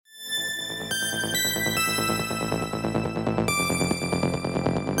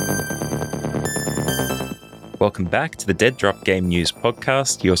Welcome back to the Dead Drop Game News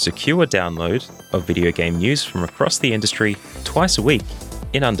Podcast, your secure download of video game news from across the industry twice a week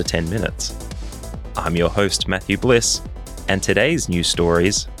in under 10 minutes. I'm your host, Matthew Bliss, and today's news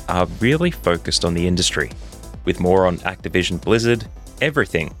stories are really focused on the industry, with more on Activision Blizzard,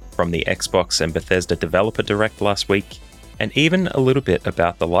 everything from the Xbox and Bethesda Developer Direct last week, and even a little bit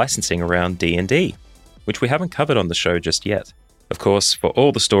about the licensing around D&D, which we haven't covered on the show just yet. Of course, for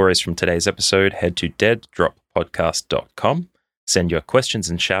all the stories from today's episode, head to deaddroppodcast.com. Send your questions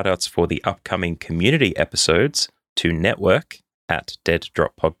and shoutouts for the upcoming community episodes to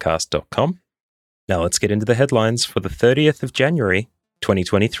network@deaddroppodcast.com. Now let's get into the headlines for the 30th of January,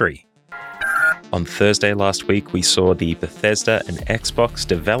 2023. On Thursday last week, we saw the Bethesda and Xbox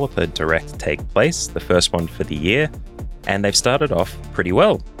Developer Direct take place, the first one for the year, and they've started off pretty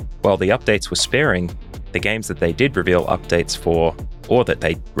well. While the updates were sparing, the games that they did reveal updates for, or that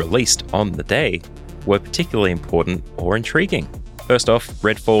they released on the day, were particularly important or intriguing. First off,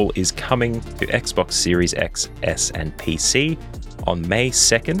 Redfall is coming to Xbox Series X, S, and PC on May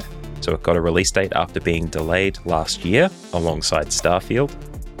 2nd, so it got a release date after being delayed last year alongside Starfield.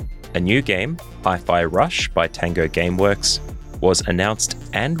 A new game, Hi-Fi Rush by Tango Gameworks, was announced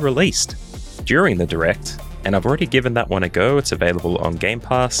and released during the Direct, and I've already given that one a go. It's available on Game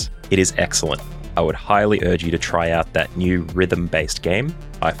Pass. It is excellent. I would highly urge you to try out that new rhythm-based game,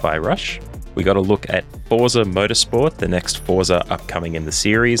 Hi-Fi Rush. We got a look at Forza Motorsport, the next Forza upcoming in the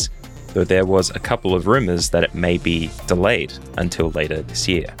series, though there was a couple of rumors that it may be delayed until later this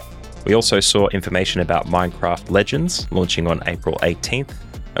year. We also saw information about Minecraft Legends launching on April 18th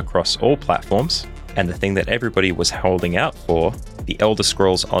across all platforms, and the thing that everybody was holding out for, the Elder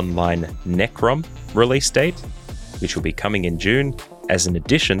Scrolls Online Necrom release date, which will be coming in June as an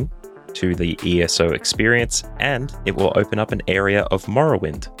addition to the ESO experience, and it will open up an area of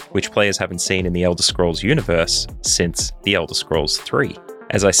Morrowind, which players haven't seen in the Elder Scrolls universe since the Elder Scrolls 3.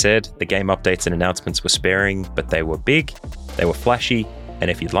 As I said, the game updates and announcements were sparing, but they were big, they were flashy, and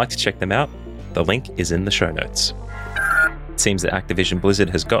if you'd like to check them out, the link is in the show notes. It seems that Activision Blizzard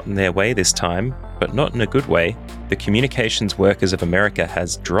has gotten their way this time, but not in a good way. The Communications Workers of America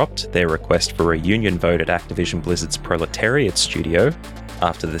has dropped their request for a union vote at Activision Blizzard's Proletariat Studio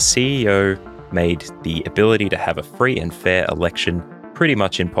after the CEO made the ability to have a free and fair election pretty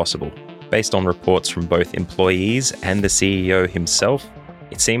much impossible. Based on reports from both employees and the CEO himself,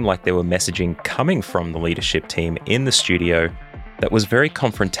 it seemed like there were messaging coming from the leadership team in the studio that was very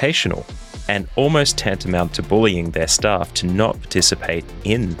confrontational and almost tantamount to bullying their staff to not participate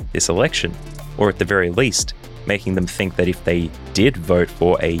in this election, or at the very least, making them think that if they did vote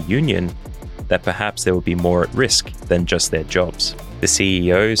for a union, that perhaps they would be more at risk than just their jobs. The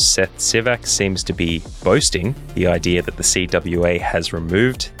CEO, Seth Sivak, seems to be boasting the idea that the CWA has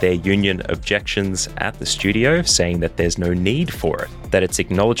removed their union objections at the studio, saying that there's no need for it, that it's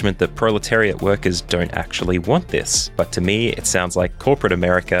acknowledgement that proletariat workers don't actually want this. But to me, it sounds like corporate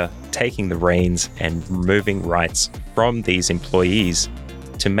America taking the reins and removing rights from these employees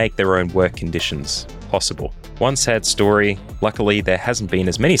to make their own work conditions possible. One sad story, luckily there hasn't been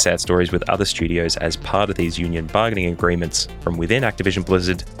as many sad stories with other studios as part of these union bargaining agreements from within Activision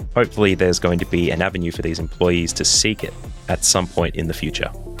Blizzard. Hopefully there's going to be an avenue for these employees to seek it at some point in the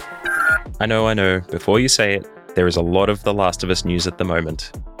future. I know, before you say it, there is a lot of The Last of Us news at the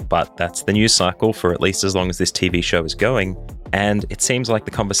moment, but that's the news cycle for at least as long as this TV show is going, and it seems like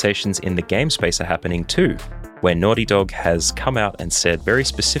the conversations in the game space are happening too, where Naughty Dog has come out and said very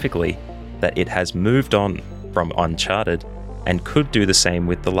specifically that it has moved on from Uncharted and could do the same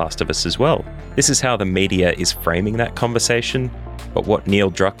with The Last of Us as well. This is how the media is framing that conversation, but what Neil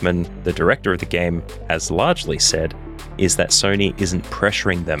Druckmann, the director of the game, has largely said is that Sony isn't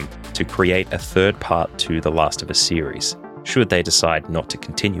pressuring them to create a third part to The Last of Us series, should they decide not to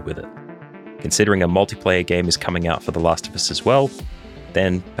continue with it. Considering a multiplayer game is coming out for The Last of Us as well,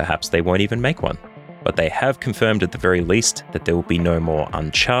 then perhaps they won't even make one. But they have confirmed at the very least that there will be no more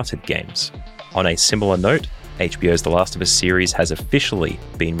Uncharted games. On a similar note, HBO's The Last of Us series has officially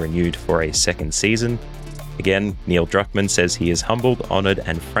been renewed for a second season. Again, Neil Druckmann says he is humbled, honoured,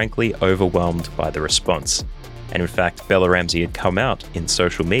 and frankly overwhelmed by the response. And in fact, Bella Ramsey had come out in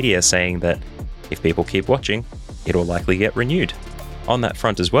social media saying that if people keep watching, it'll likely get renewed. On that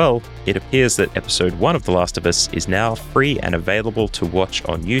front as well, it appears that episode 1 of The Last of Us is now free and available to watch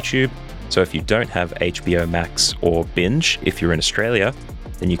on YouTube. So if you don't have HBO Max or Binge, if you're in Australia,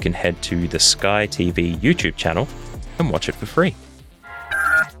 then you can head to the Sky TV YouTube channel and watch it for free.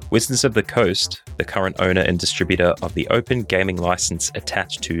 Wizards of the Coast, the current owner and distributor of the open gaming license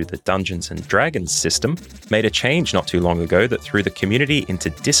attached to the Dungeons & Dragons system, made a change not too long ago that threw the community into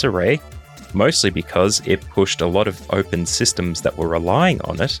disarray mostly because it pushed a lot of open systems that were relying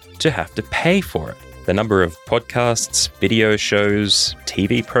on it to have to pay for it. The number of podcasts, video shows,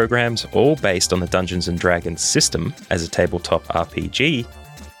 TV programs, all based on the Dungeons & Dragons system as a tabletop RPG,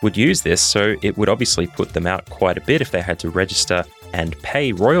 would use this, so it would obviously put them out quite a bit if they had to register and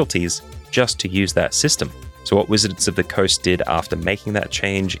pay royalties just to use that system. So what Wizards of the Coast did after making that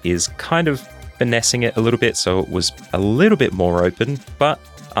change is kind of finessing it a little bit so it was a little bit more open, but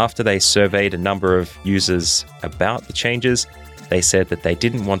after they surveyed a number of users about the changes, they said that they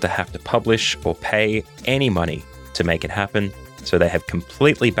didn't want to have to publish or pay any money to make it happen, so they have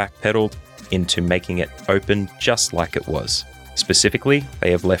completely backpedaled into making it open just like it was. Specifically,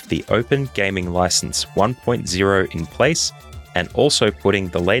 they have left the Open Gaming License 1.0 in place and also putting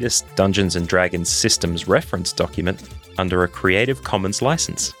the latest Dungeons & Dragons systems reference document under a Creative Commons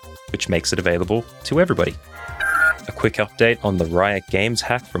license, which makes it available to everybody. A quick update on the Riot Games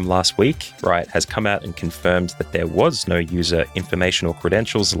hack from last week. Riot has come out and confirmed that there was no user information or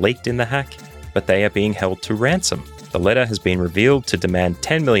credentials leaked in the hack, but they are being held to ransom. The letter has been revealed to demand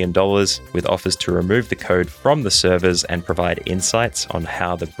 $10 million, with offers to remove the code from the servers and provide insights on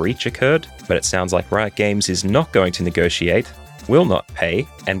how the breach occurred. But it sounds like Riot Games is not going to negotiate, will not pay,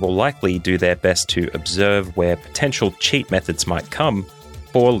 and will likely do their best to observe where potential cheat methods might come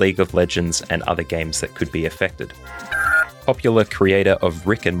for League of Legends and other games that could be affected. Popular creator of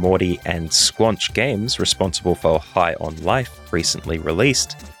Rick and Morty and Squanch games, responsible for High on Life, recently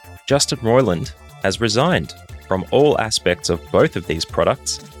released, Justin Roiland has resigned from all aspects of both of these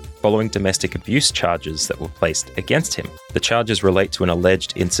products following domestic abuse charges that were placed against him. The charges relate to an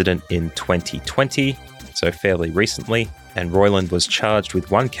alleged incident in 2020, so fairly recently, and Roiland was charged with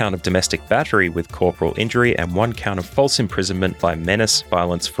 1 count of domestic battery with corporal injury and 1 count of false imprisonment by menace,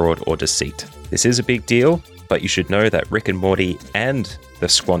 violence, fraud, or deceit. This is a big deal, but you should know that Rick and Morty and the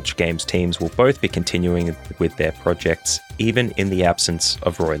Squanch Games teams will both be continuing with their projects, even in the absence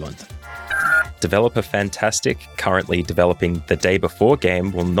of Roiland. Developer Fantastic, currently developing the Day Before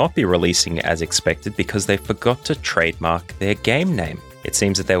game, will not be releasing as expected because they forgot to trademark their game name. It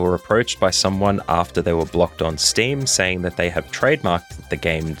seems that they were approached by someone after they were blocked on Steam, saying that they have trademarked the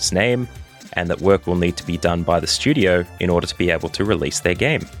game's name and that work will need to be done by the studio in order to be able to release their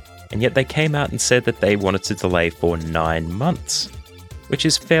game. And yet they came out and said that they wanted to delay for 9 months, which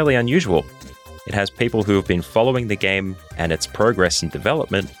is fairly unusual. It has people who have been following the game and its progress and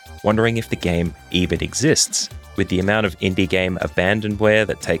development wondering if the game even exists. With the amount of indie game abandonware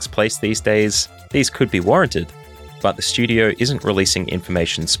that takes place these days, these could be warranted, but the studio isn't releasing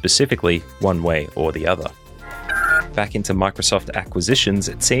information specifically one way or the other. Back into Microsoft acquisitions,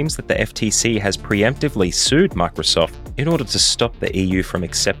 it seems that the FTC has preemptively sued Microsoft in order to stop the EU from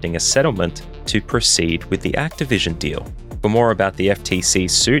accepting a settlement to proceed with the Activision deal. For more about the FTC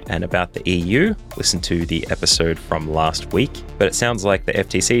suit and about the EU, listen to the episode from last week. But it sounds like the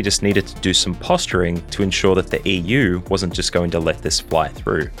FTC just needed to do some posturing to ensure that the EU wasn't just going to let this fly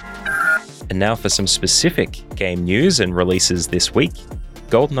through. And now for some specific game news and releases this week.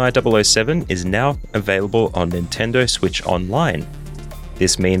 GoldenEye 007 is now available on Nintendo Switch Online.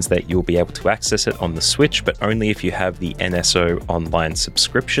 This means that you'll be able to access it on the Switch, but only if you have the NSO Online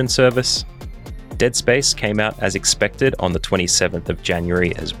subscription service. Dead Space came out as expected on the 27th of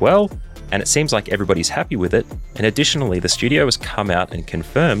January as well, and it seems like everybody's happy with it. And additionally, the studio has come out and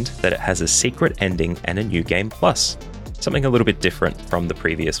confirmed that it has a secret ending and a new game plus, something a little bit different from the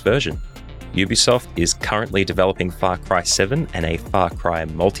previous version. Ubisoft is currently developing Far Cry 7 and a Far Cry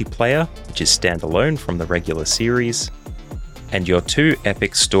multiplayer, which is standalone from the regular series. And your 2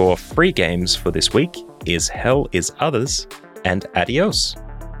 Epic Store free games for this week is Hell is Others and Adios.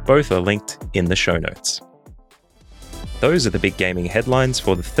 Both are linked in the show notes. Those are the big gaming headlines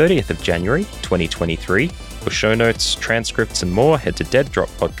for the 30th of January, 2023. For show notes, transcripts, and more, head to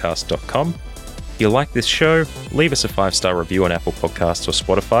deaddroppodcast.com. If you like this show, leave us a 5-star review on Apple Podcasts or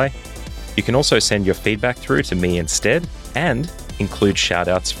Spotify. You can also send your feedback through to me instead, and include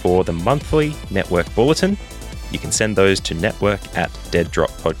shoutouts for the monthly Network Bulletin. You can send those to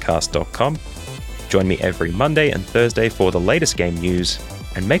network@deaddroppodcast.com. Join me every Monday and Thursday for the latest game news,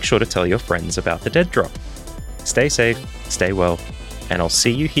 and make sure to tell your friends about the Dead Drop. Stay safe, stay well, and I'll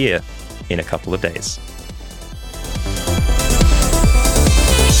see you here in a couple of days.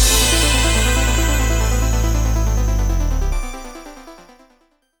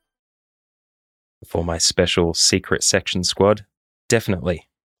 For my special secret section squad, definitely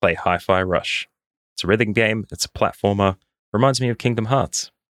play Hi-Fi Rush. It's a rhythm game, it's a platformer, reminds me of Kingdom Hearts.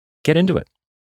 Get into it.